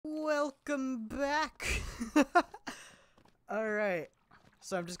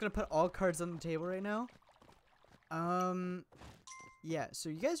So I'm just gonna put all cards on the table right now. Yeah, so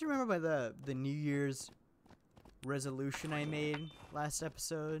you guys remember the New Year's resolution I made last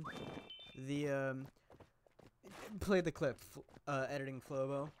episode? The, play the clip, editing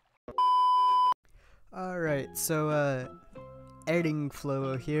Flobo. Alright, so, editing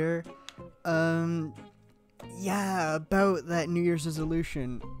Flobo here. Yeah, about that New Year's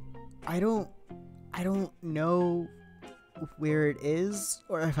resolution. I don't know where it is,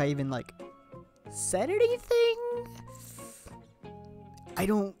 or if I even, like, said anything. I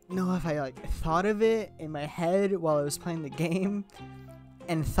don't know if I, like, thought of it in my head while I was playing the game,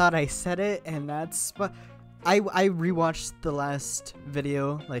 and thought I said it, and that's what... I rewatched the last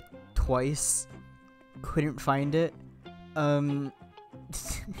video, like, twice. Couldn't find it.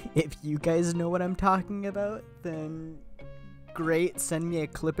 If you guys know what I'm talking about, then great, send me a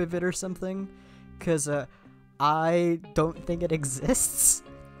clip of it or something, because I don't think it exists.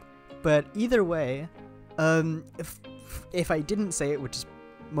 But either way, if I didn't say it, which is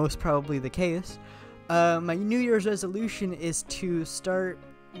most probably the case, my New Year's resolution is to start,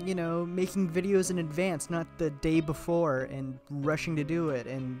 you know, making videos in advance, not the day before and rushing to do it.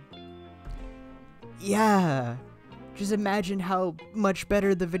 And yeah, just imagine how much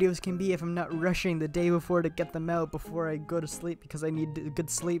better the videos can be if I'm not rushing the day before to get them out before I go to sleep because I need a good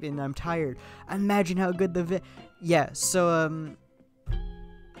sleep and I'm tired. Imagine how good the yeah, so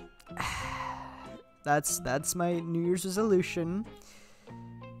that's my New Year's resolution.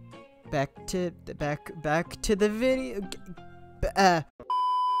 Back to the video.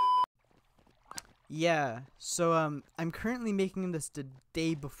 Yeah, so I'm currently making this the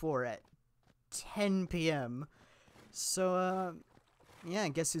day before at 10 p.m. So yeah, I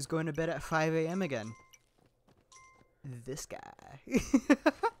guess who's going to bed at 5 a.m. again? This guy.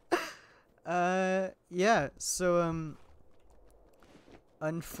 Yeah, so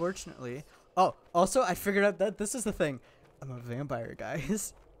unfortunately, oh, also I figured out that this is the thing. I'm a vampire,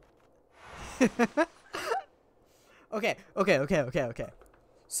 guys. Okay.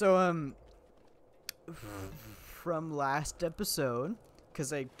 So from last episode,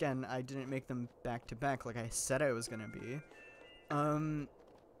 because again I didn't make them back to back like I said I was gonna be.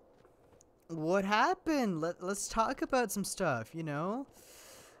 What happened? Let's talk about some stuff, you know?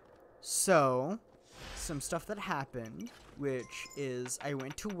 So, some stuff that happened, which is I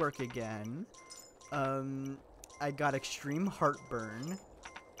went to work again. I got extreme heartburn.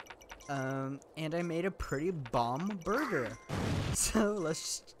 And I made a pretty bomb burger. So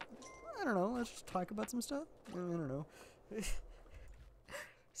let's just talk about some stuff. I don't know.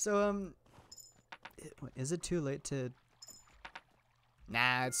 So, is it too late to...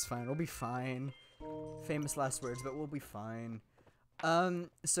 Nah, it's fine. We'll be fine. Famous last words, but we'll be fine.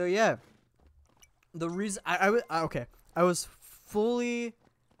 So yeah. The reason... okay. I was fully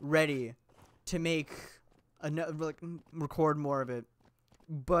ready to make record more of it.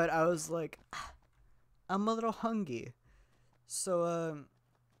 But I was like, I'm a little hungry. So,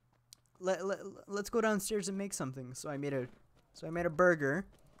 let's go downstairs and make something. So I made a burger.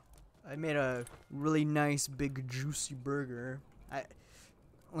 I made a really nice, big, juicy burger.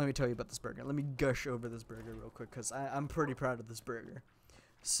 Let me tell you about this burger. Let me gush over this burger real quick, because I'm pretty proud of this burger.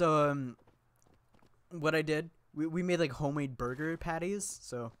 So, what I did, we made, like, homemade burger patties,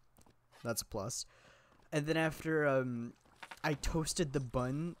 so that's a plus. And then after, I toasted the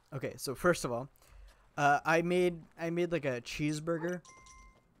bun. Okay, so first of all, I made like a cheeseburger,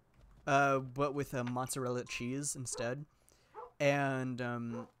 but with a mozzarella cheese instead,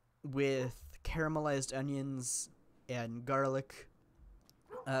 and with caramelized onions and garlic,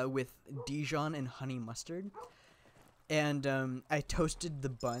 with Dijon and honey mustard, and I toasted the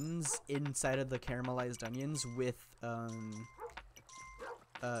buns inside of the caramelized onions with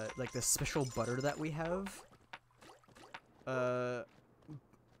like the special butter that we have. Yeah,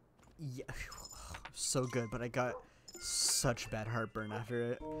 so good, but I got such bad heartburn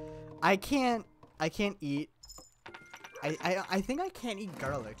after it. I can't eat. I think I can't eat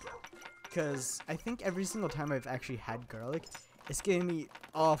garlic, because I think every single time I've actually had garlic, it's giving me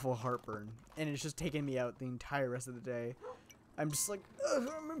awful heartburn, and it's just taking me out the entire rest of the day. I'm just like,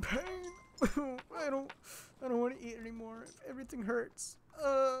 I'm in pain. I don't want to eat anymore. Everything hurts.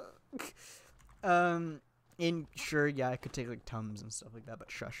 And sure, yeah, I could take like Tums and stuff like that,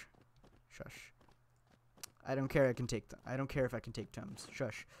 but shush. I don't care. I don't care if I can take Tums.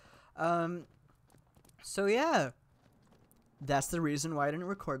 Shush. So yeah, that's the reason why I didn't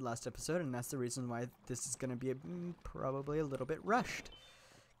record last episode, and that's the reason why this is gonna be probably a little bit rushed,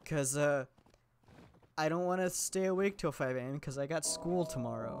 cause I don't want to stay awake till 5 a.m. because I got school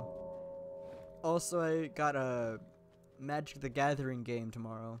tomorrow. Also, I got Magic the Gathering game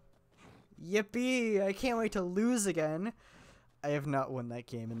tomorrow. Yippee! I can't wait to lose again. I have not won that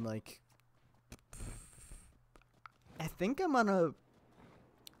game in like... I think I'm like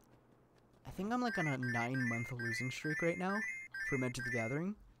on a 9-month losing streak right now for Magic the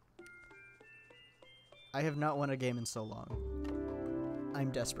Gathering. I have not won a game in so long.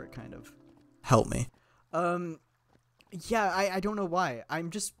 I'm desperate, kind of. Help me. Yeah, I don't know why.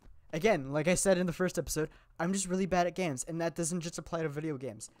 I'm just, again, like I said in the first episode, I'm just really bad at games, and that doesn't just apply to video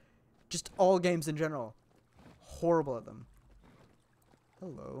games. Just all games in general. Horrible at them.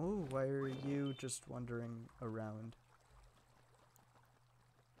 Hello, why are you just wandering around?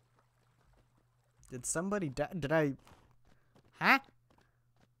 Did somebody die? Did I? Huh?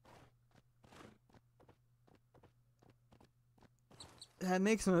 That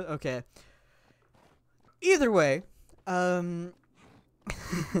makes no, okay. Either way,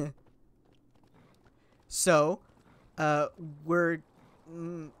 so, we're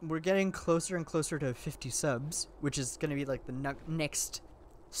getting closer and closer to 50 subs, which is gonna be like the next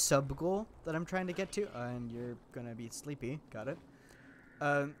sub goal that I'm trying to get to. And you're gonna be sleepy, got it.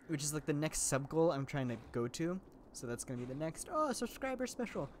 Which is like the next sub goal I'm trying to go to. So that's gonna be the next subscriber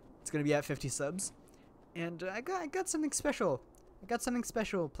special. It's gonna be at 50 subs, and I got something special. I got something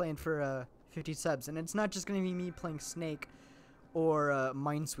special planned for 50 subs, and it's not just gonna be me playing Snake or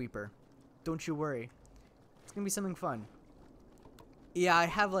Minesweeper. Don't you worry. It's gonna be something fun. Yeah, I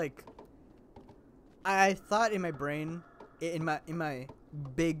have like, I thought in my brain, in my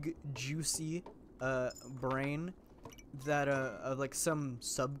big juicy brain, that of like some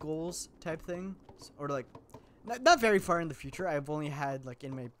sub goals type thing, or like not very far in the future. I've only had like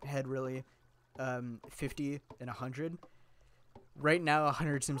in my head really 50 and 100. Right now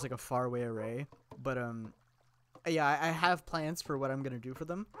 100 seems like a far away array, but yeah, I have plans for what I'm gonna do for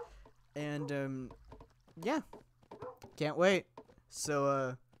them, and yeah, can't wait.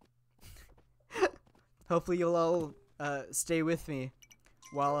 So hopefully you'll all stay with me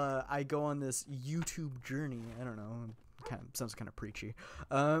while I go on this YouTube journey. I don't know, sounds kind of preachy.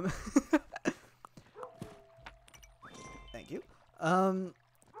 Thank you.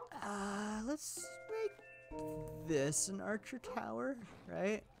 Let's make this an archer tower,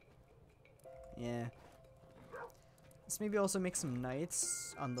 right? Yeah. Let's maybe also make some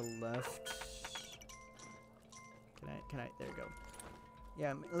knights on the left. Can I, there we go.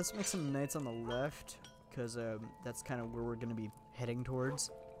 Yeah, let's make some knights on the left, because that's kind of where we're going to be heading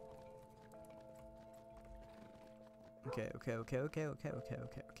towards. Okay.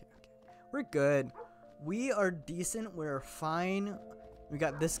 We're good. We are decent. We're fine. We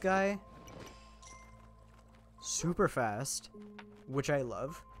got this guy. Super fast, which I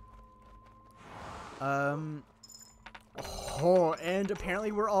love. Oh, and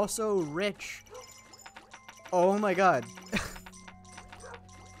apparently we're also rich. Oh my god.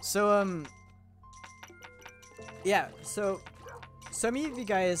 So, yeah, so some of you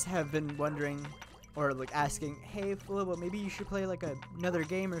guys have been wondering, or like asking, hey, Flobo, maybe you should play like another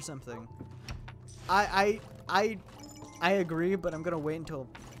game or something. I agree, but I'm gonna wait until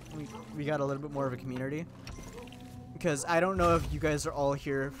we got a little bit more of a community, because I don't know if you guys are all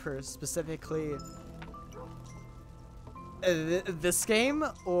here for specifically this game,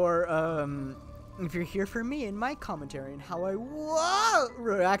 or if you're here for me and my commentary and how I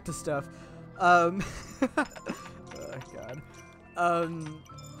react to stuff. Oh god.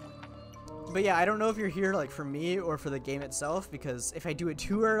 But yeah, I don't know if you're here like for me or for the game itself, because if I do it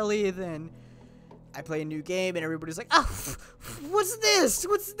too early, then I play a new game and everybody's like, oh, what's this?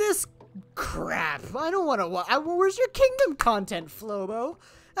 What's this crap? I don't want to watch. Where's your Kingdom content, Flobo?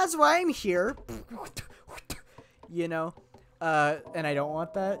 That's why I'm here. You know? And I don't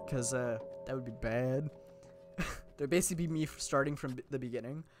want that, because that would be bad. That'd basically be me starting from the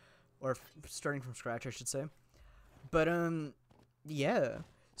beginning, or starting from scratch, I should say. But yeah.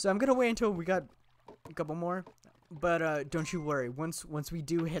 So I'm gonna wait until we got a couple more. But don't you worry. Once we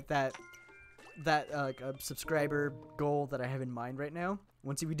do hit that like a subscriber goal that I have in mind right now,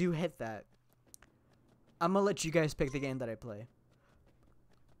 once we do hit that, I'm gonna let you guys pick the game that I play.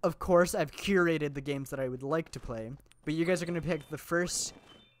 Of course, I've curated the games that I would like to play, but you guys are gonna pick the first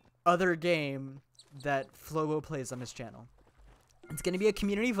other game that Flobo plays on his channel. It's gonna be a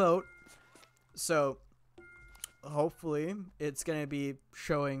community vote, so hopefully it's gonna be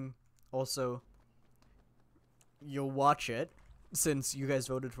showing also. You'll watch it since you guys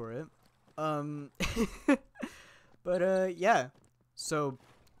voted for it. But yeah, so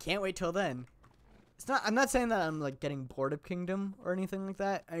can't wait till then. I'm not saying that I'm like getting bored of Kingdom or anything like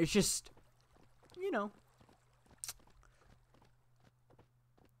that. It's just, you know.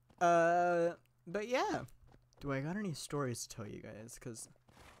 But yeah, Do I got any stories to tell you guys? Because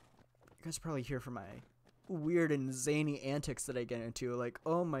you guys probably hear from my weird and zany antics that I get into. Like,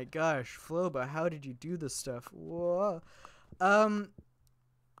 oh my gosh, Floba, how did you do this stuff? Whoa.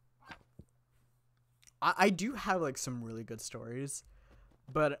 I do have like some really good stories,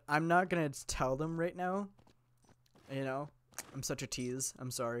 but I'm not gonna tell them right now. You know, I'm such a tease.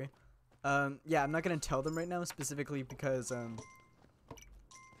 I'm sorry. Yeah, I'm not gonna tell them right now specifically because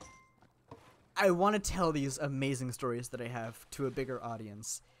I want to tell these amazing stories that I have to a bigger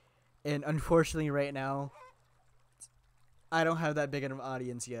audience, and unfortunately, right now, I don't have that big of an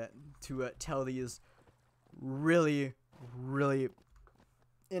audience yet to tell these really, really,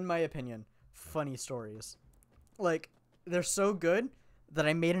 in my opinion, funny stories. Like, they're so good that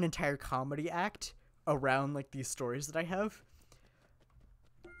I made an entire comedy act around like these stories that I have.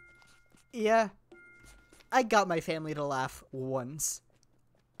 Yeah, I got my family to laugh once.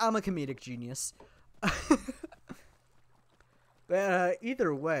 I'm a comedic genius. But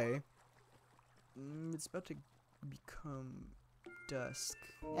either way, it's about to become dusk.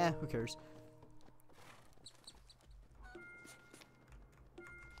 Who cares?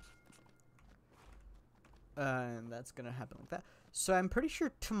 And that's gonna happen like that. So I'm pretty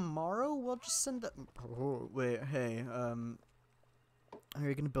sure tomorrow we'll just send the. Oh, wait, hey, are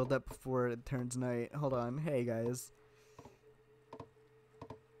you gonna build that before it turns night? Hold on, hey guys.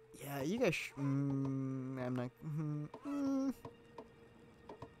 Yeah, you guys. I'm not.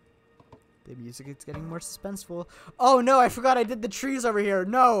 The music is getting more suspenseful. Oh no, I forgot I did the trees over here.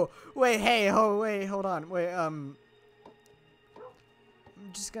 No, wait, hey, wait, hold on, wait, I'm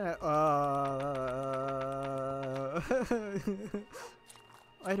just gonna.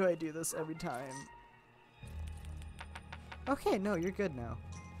 Why do I do this every time? Okay, no, you're good now.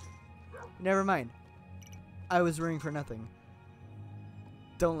 Never mind. I was worrying for nothing.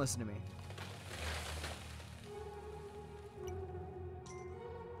 Don't listen to me.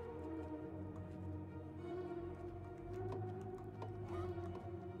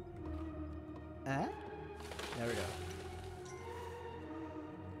 There we go.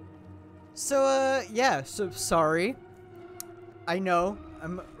 So, yeah, so sorry. I know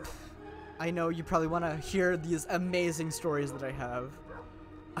you probably want to hear these amazing stories that I have.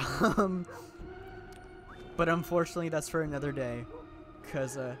 But unfortunately that's for another day.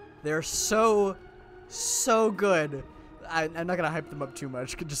 Because they're so good. I'm not going to hype them up too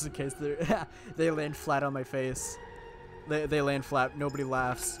much just in case they land flat on my face. They land flat. Nobody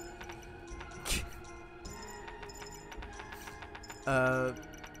laughs. But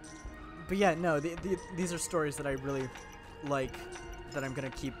yeah, no, these are stories that I really like that I'm going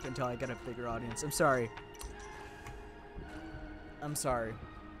to keep until I get a bigger audience. I'm sorry. I'm sorry.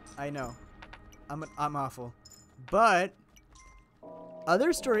 I know. I'm awful. But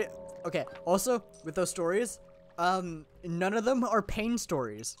other story. Okay. Also, with those stories, none of them are pain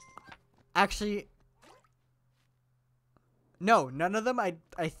stories. Actually, no, none of them I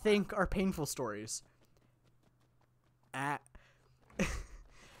think are painful stories.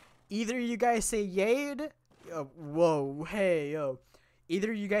 Either you guys say yay. Whoa, hey, yo.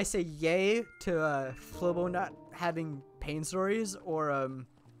 Either you guys say yay to Flobo not having pain stories, or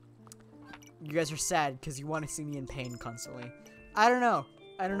you guys are sad because you want to see me in pain constantly. I don't know.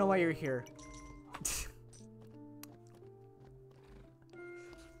 I don't know why you're here.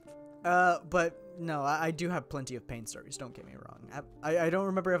 But no, I do have plenty of pain stories. Don't get me wrong. I don't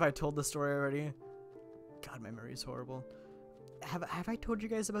remember if I told the story already. God, my memory is horrible. Have I told you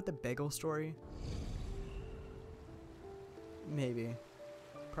guys about the bagel story? Maybe.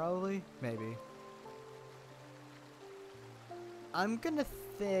 Probably. Maybe. I'm gonna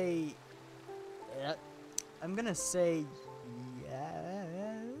say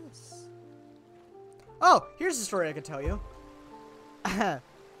yes. Oh, here's a story I could tell you.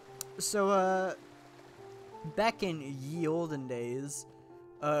 So, back in ye olden days,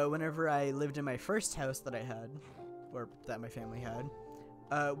 whenever I lived in my first house that I had, or that my family had,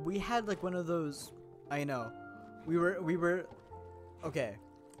 we had like one of those. I know, we were. Okay,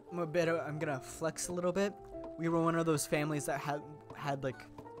 I'm gonna flex a little bit. We were one of those families that had like.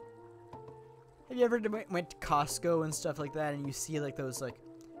 Have you ever went to Costco and stuff like that, and you see like those like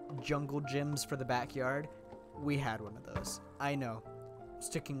jungle gyms for the backyard? We had one of those. I know,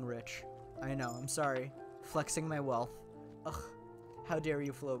 sticking rich. I know. I'm sorry, flexing my wealth. Ugh, how dare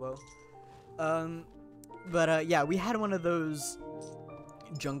you, Flobo? But yeah, we had one of those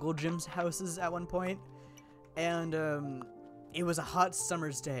jungle gyms houses at one point, and it was a hot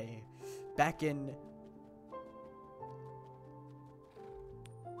summer's day back in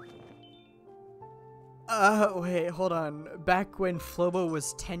Wait, hold on. Back when Flobo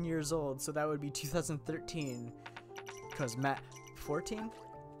was 10 years old, so that would be 2013. Because 14?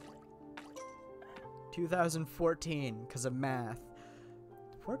 2014, because of math.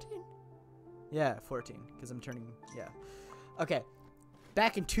 14? Yeah, 14, because I'm turning, yeah. Okay,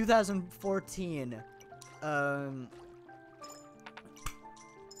 back in 2014,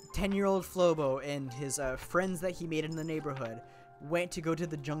 10-year-old Flobo and his friends that he made in the neighborhood went to go to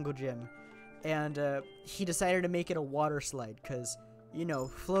the jungle gym. And he decided to make it a water slide because, you know,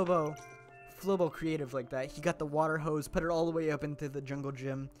 Flobo creative like that. He got the water hose, put it all the way up into the jungle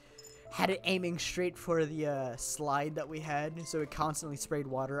gym, had it aiming straight for the slide that we had, so it constantly sprayed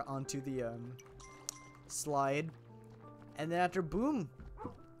water onto the slide. And then after, boom,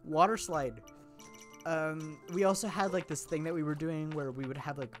 water slide. We also had like this thing that we were doing where we would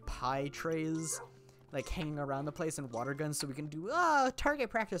have like pie trays like hanging around the place and water guns so we can do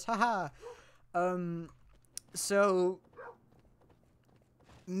target practice, haha. So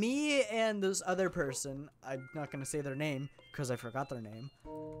me and this other person, I'm not gonna say their name because I forgot their name,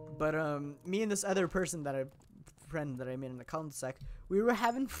 but me and this other person that friend that I made in the cul-de-sac, we were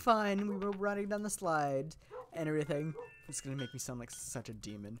having fun. We were running down the slide and everything. It's gonna make me sound like such a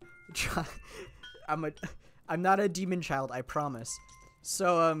demon. I'm not a demon child, I promise.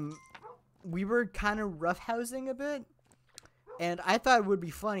 So we were kind of roughhousing a bit. And I thought it would be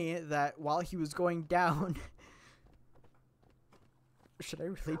funny that while he was going down, should I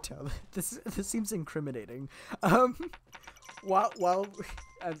really tell this? This seems incriminating. While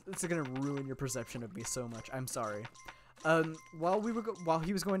it's gonna ruin your perception of me so much. I'm sorry. While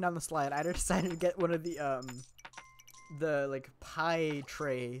he was going down the slide, I decided to get one of the like pie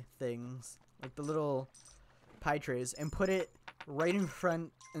tray things, like the little pie trays, and put it right in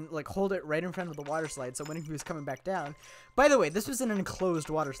front and like hold it right in front of the water slide so when he was coming back down. By the way, this was an enclosed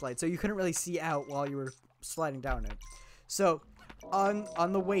water slide, so you couldn't really see out while you were sliding down it. So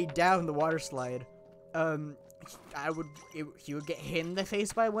on the way down the water slide, he would get hit in the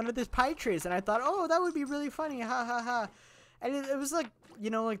face by one of these pie trays, and I thought, oh, that would be really funny, ha ha ha. And it was like, you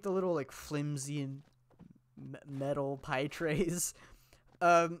know, like the little like flimsy metal pie trays.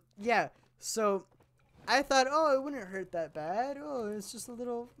 Yeah, so I thought, oh, it wouldn't hurt that bad. Oh, it's just a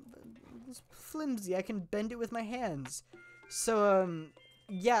little it's flimsy. I can bend it with my hands. So,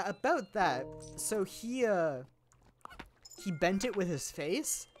 yeah, about that. So he bent it with his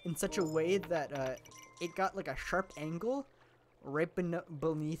face in such a way that it got like a sharp angle right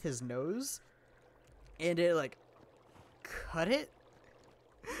beneath his nose, and it like cut it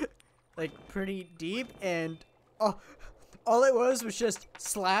like pretty deep, and all it was just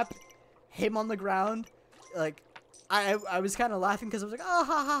slap him on the ground. Like I was kind of laughing because I was like, oh,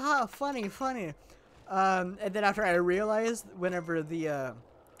 ha ha ha, funny. And then after I realized, whenever the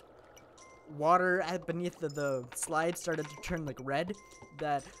water beneath the slide started to turn like red,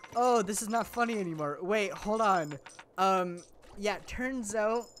 that, oh, this is not funny anymore. Wait, hold on. Yeah, it turns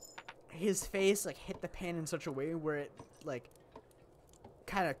out his face like hit the pan in such a way where it like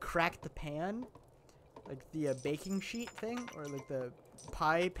kind of cracked the pan, like the baking sheet thing, or like the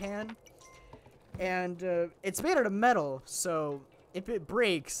pie pan. And it's made out of metal, so if it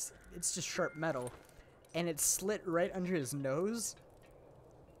breaks, it's just sharp metal. And it slit right under his nose.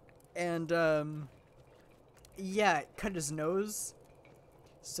 And yeah, it cut his nose.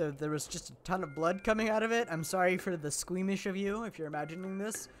 So there was just a ton of blood coming out of it. I'm sorry for the squeamish of you if you're imagining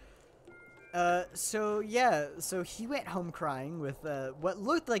this. So yeah, so he went home crying with what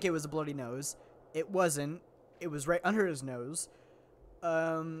looked like it was a bloody nose. It wasn't. It was right under his nose.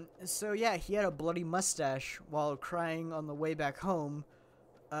 So yeah, he had a bloody mustache while crying on the way back home.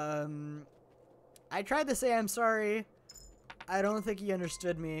 I tried to say I'm sorry. I don't think he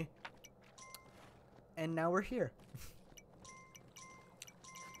understood me. And now we're here.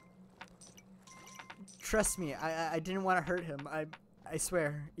 Trust me, I didn't want to hurt him. I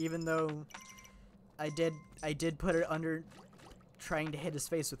swear, even though I did put it under trying to hit his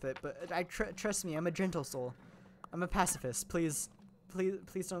face with it, but trust me, I'm a gentle soul. I'm a pacifist. Please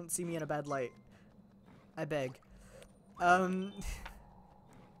don't see me in a bad light. I beg.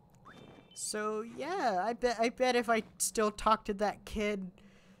 So yeah, I bet if I still talked to that kid,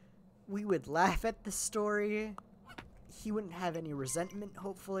 we would laugh at the story. He wouldn't have any resentment,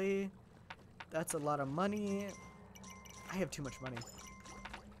 hopefully. That's a lot of money. I have too much money.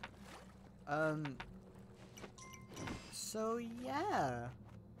 So yeah.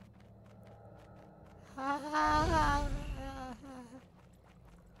 I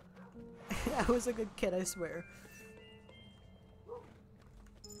was a good kid, I swear.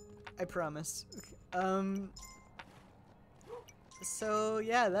 I promise. So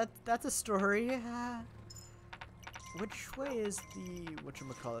yeah, that's a story. Which way is the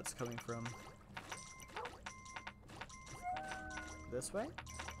whatchamacallit's coming from? This way?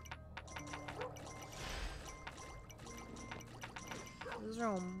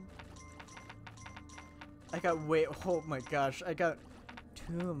 Zoom. I got way. Oh my gosh! I got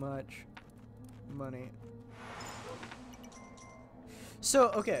too much money. So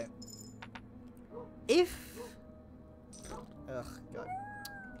okay, if ugh God,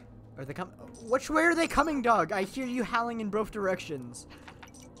 are they coming? Which way are they coming, dog? I hear you howling in both directions.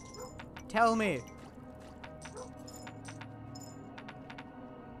 Tell me.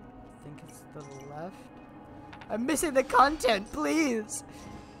 I think it's the left. I'm missing the content, please.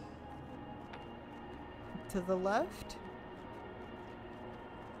 To the left?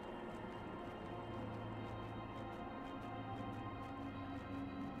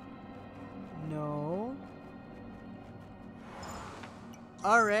 No.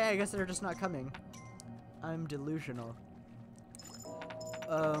 Alright, I guess they're just not coming. I'm delusional.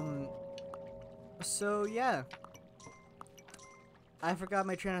 So yeah. I forgot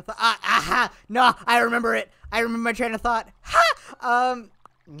my train of thought. Aha! No, I remember it. I remember my train of thought. Ha!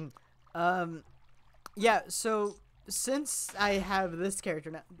 Yeah, so since I have this character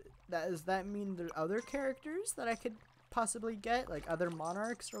now, does that mean there are other characters that I could possibly get? Like other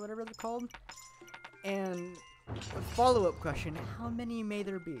monarchs or whatever they're called? And a follow-up question, how many may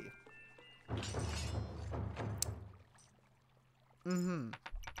there be?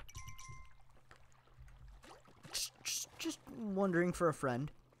 Just wondering for a friend.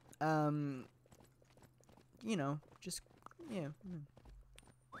 You know, just, yeah.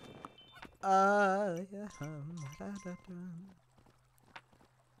 Yeah.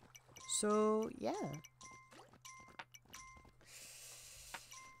 So, yeah.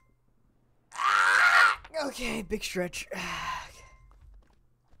 Okay, big stretch.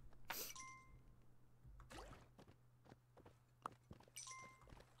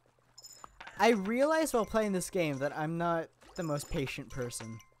 I realized while playing this game that I'm not the most patient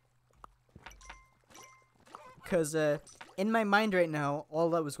person. Because, in my mind right now, all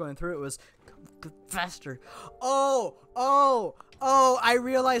that was going through it was faster. Oh, I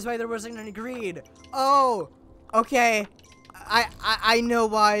realized why there wasn't any greed. Oh, okay. I know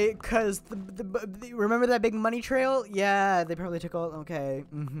why, because the remember that big money trail? Yeah, they probably took all, okay.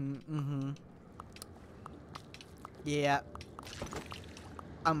 Yeah.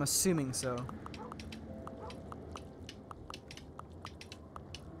 I'm assuming so.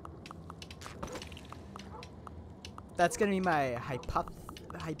 That's gonna be my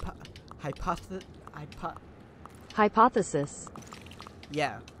hypothesis.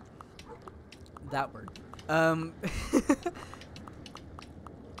 Yeah. That word.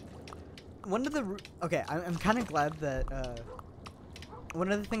 One of the okay, I'm kind of glad that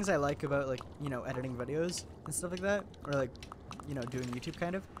one of the things I like about, like, you know, editing videos and stuff like that, or like, you know, doing YouTube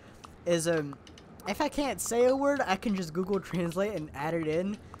kind of, is if I can't say a word, I can just Google Translate and add it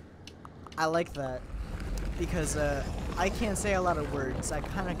in. I like that because I can't say a lot of words. I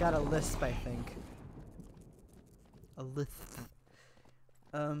kind of got a lisp, I think. A lisp.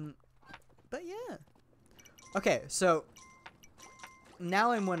 But yeah. Okay, so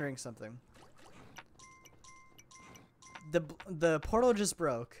now I'm wondering something. The portal just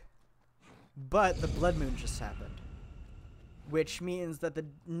broke, but the blood moon just happened, which means that the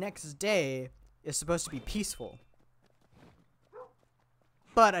next day is supposed to be peaceful.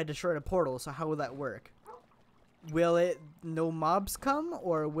 But I destroyed a portal, so how will that work? Will it no mobs come,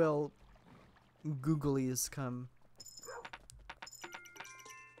 or will googlies come?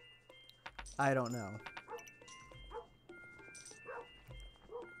 I don't know.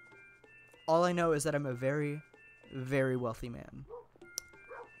 All I know is that I'm a very, very wealthy man.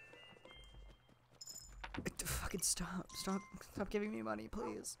 Fucking stop giving me money,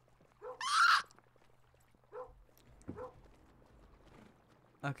 please.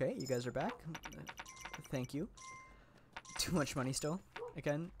 Okay, you guys are back. Thank you. Too much money still.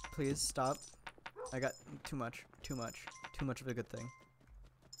 Again, please stop. I got too much of a good thing.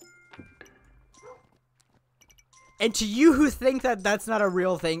 And to you who think that that's not a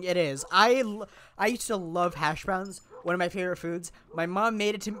real thing, it is. I used to love hash browns. One of my favorite foods. My mom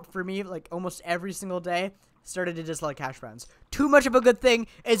made it for me like almost every single day. Started to dislike hash browns. Too much of a good thing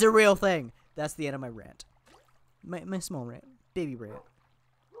is a real thing. That's the end of my rant. My small rant. Baby rant.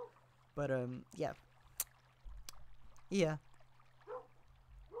 But, yeah. Yeah.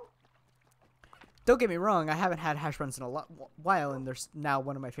 Don't get me wrong, I haven't had hash browns in a while, and they're now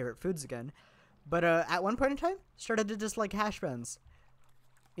one of my favorite foods again. But, at one point in time, started to dislike hash browns.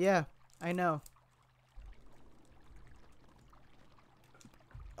 Yeah, I know.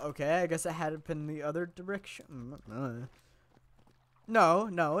 Okay, I guess it had happened the other direction.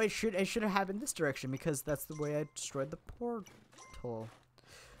 No, it should have happened this direction because that's the way I destroyed the portal.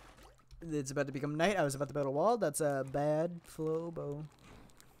 It's about to become night. I was about to build a wall. That's a bad Flobo.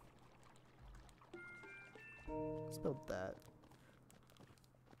 Let's build that.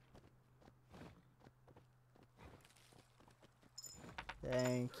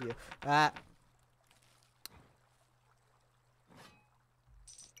 Thank you. Ah.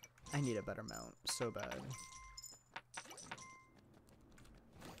 I need a better mount so bad.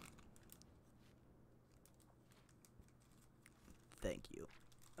 Thank you.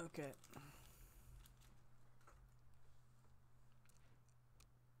 Okay.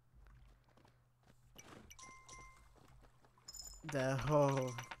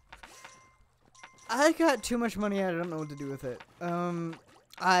 I got too much money. I don't know what to do with it.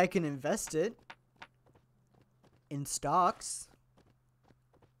 I can invest it in stocks,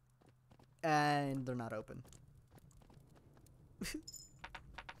 and they're not open.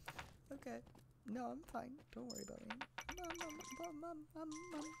 Okay. No, I'm fine. Don't worry about me.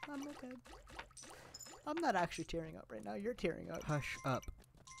 I'm okay. I'm not actually tearing up right now. You're tearing up. Hush up.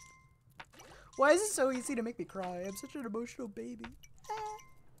 Why is it so easy to make me cry? I'm such an emotional baby.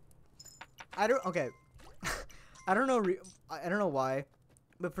 Okay. I don't know why,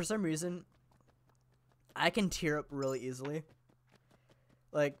 but for some reason, I can tear up really easily.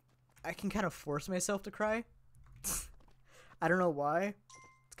 Like, I can kind of force myself to cry. I don't know why.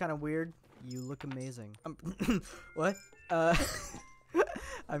 It's kind of weird. You look amazing. What?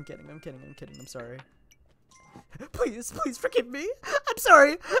 I'm kidding. I'm sorry. Please forgive me. I'm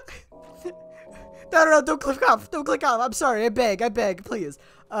sorry. No, don't click off. I'm sorry. I beg, please.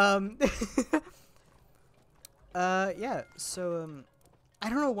 Yeah, so, I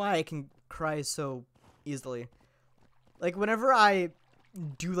don't know why I can cry so easily. Like, whenever I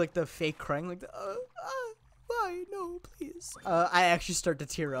do, like, the fake crying, like, why? No, please. I actually start to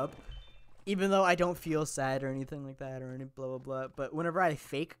tear up. Even though I don't feel sad or anything like that or any blah, blah, blah. But whenever I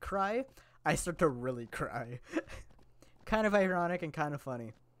fake cry, I start to really cry. Kind of ironic and kind of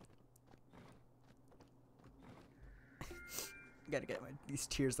funny. Gotta get these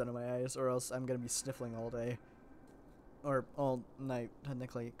tears out of my eyes or else I'm gonna be sniffling all day. Or all night,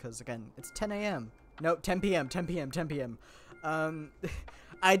 technically, because, again, it's 10 a.m. No, 10 p.m.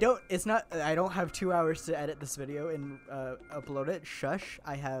 I don't have 2 hours to edit this video and upload it. Shush.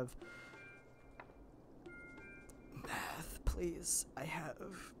 I have... Math, please. I have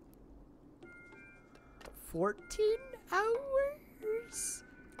 14 hours?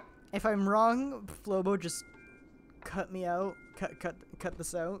 If I'm wrong, Flobo, just cut me out. Cut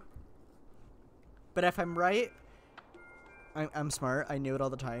this out. But if I'm right, I'm smart. I knew it all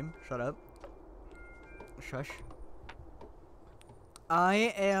the time. Shut up. Shush.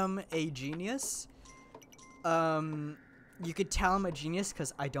 I am a genius. You could tell I'm a genius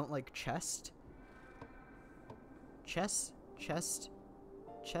because I don't like chest. Chest. It's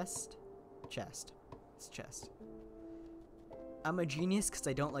chest. I'm a genius because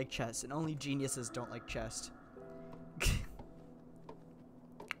I don't like chest, and only geniuses don't like chest.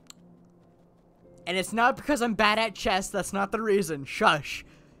 And it's not because I'm bad at chess. That's not the reason. Shush.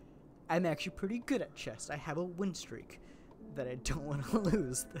 I'm actually pretty good at chess. I have a win streak that I don't want to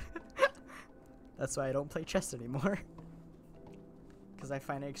lose. That's why I don't play chess anymore. Because I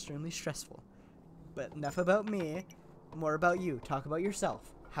find it extremely stressful. But enough about me. More about you. Talk about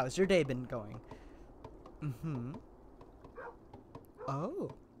yourself. How's your day been going? Mm-hmm.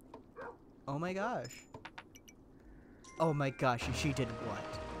 Oh. Oh my gosh. Oh my gosh. She did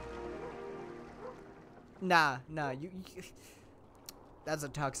what? Nah, you that's a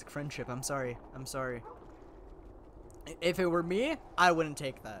toxic friendship. I'm sorry. If it were me, I wouldn't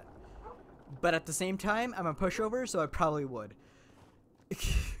take that. But at the same time, I'm a pushover, so I probably would.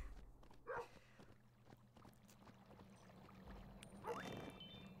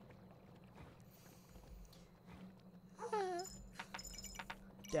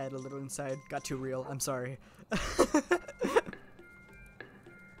 Dead a little inside. Got too real. I'm sorry.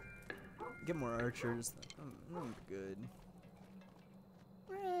 Get more archers. I'm good.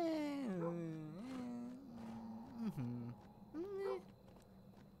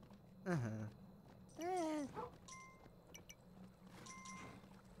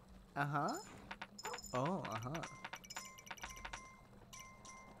 Oh,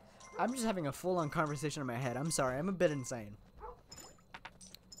 I'm just having a full-on conversation in my head. I'm sorry. I'm a bit insane.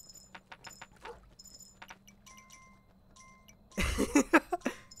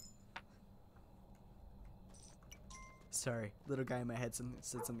 Sorry, little guy in my head said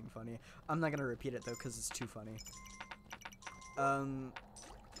something funny. I'm not gonna repeat it though, cause it's too funny.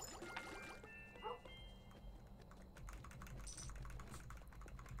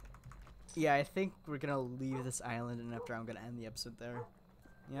 Yeah, I think we're gonna leave this island, and after I'm gonna end the episode there.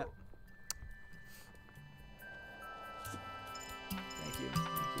 Yep. Thank you.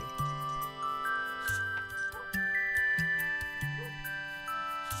 Thank you.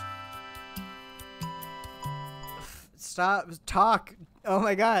 Stop. Talk. Oh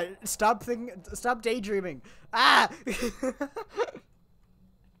my god. Stop thinking. Stop daydreaming. Ah!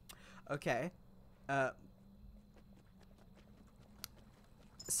 Okay.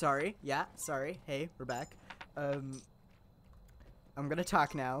 Sorry. Yeah, sorry. Hey, we're back. I'm gonna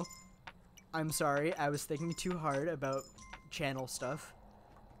talk now. I'm sorry, I was thinking too hard about channel stuff,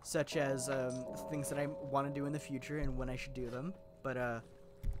 such as things that I want to do in the future and when I should do them. But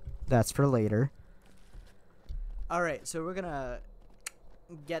that's for later. All right, so we're gonna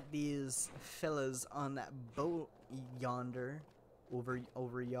get these fellas on that boat yonder,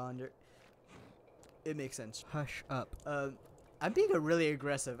 over yonder. It makes sense. Hush up. I'm being really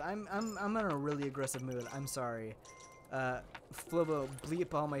aggressive. I'm in a really aggressive mood. I'm sorry. Flobo,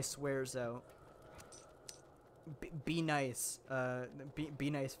 bleep all my swears out. Be nice. Be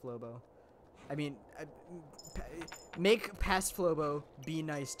nice, Flobo. I mean, make past Flobo be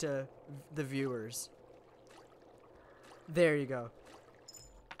nice to the viewers. There you go.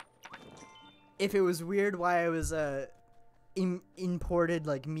 If it was weird why I was imported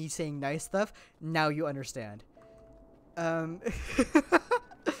like me saying nice stuff, now you understand. Oh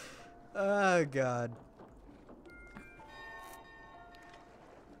god.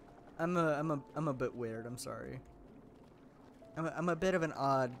 I'm a bit weird. I'm sorry. I'm a bit of an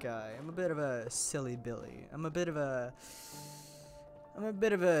odd guy. I'm a bit of a silly Billy. I'm a bit of a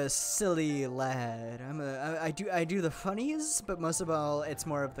silly lad. I do the funnies, but most of all, it's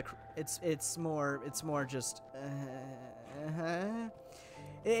more of the it's more just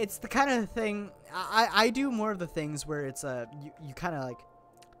it's the kind of thing I do more of the things where it's you kind of like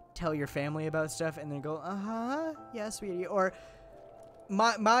tell your family about stuff and then go yeah, sweetie, or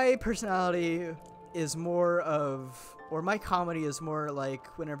my personality is more of, or my comedy is more like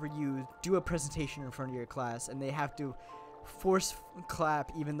whenever you do a presentation in front of your class and they have to force clap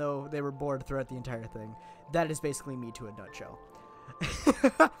even though they were bored throughout the entire thing. That is basically me to a nutshell.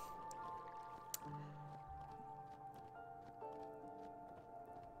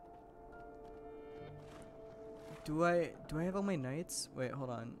 Do I have all my knights? Wait, hold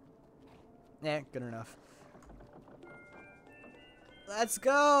on. Yeah, good enough. Let's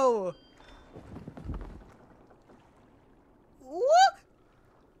go! What?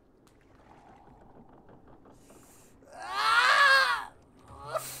 Ah!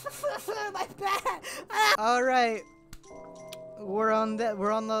 My back! Ah! All right, we're on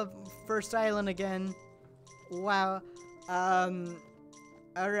the first island again. Wow.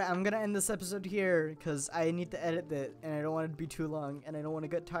 Alright, I'm gonna end this episode here because I need to edit it and I don't want it to be too long and I don't want to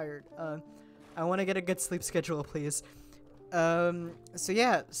get tired. I want to get a good sleep schedule, please. So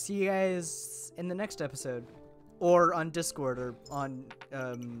yeah, see you guys in the next episode, or on Discord, or on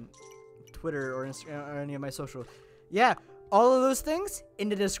Twitter or Instagram or any of my social. Yeah, all of those things in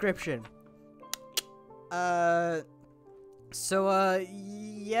the description. Yeah,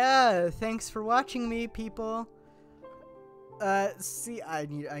 thanks for watching me, people. See, I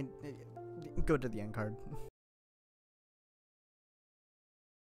go to the end card.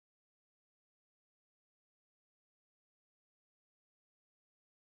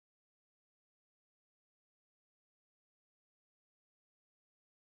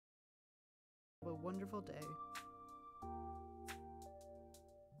 Have a wonderful day.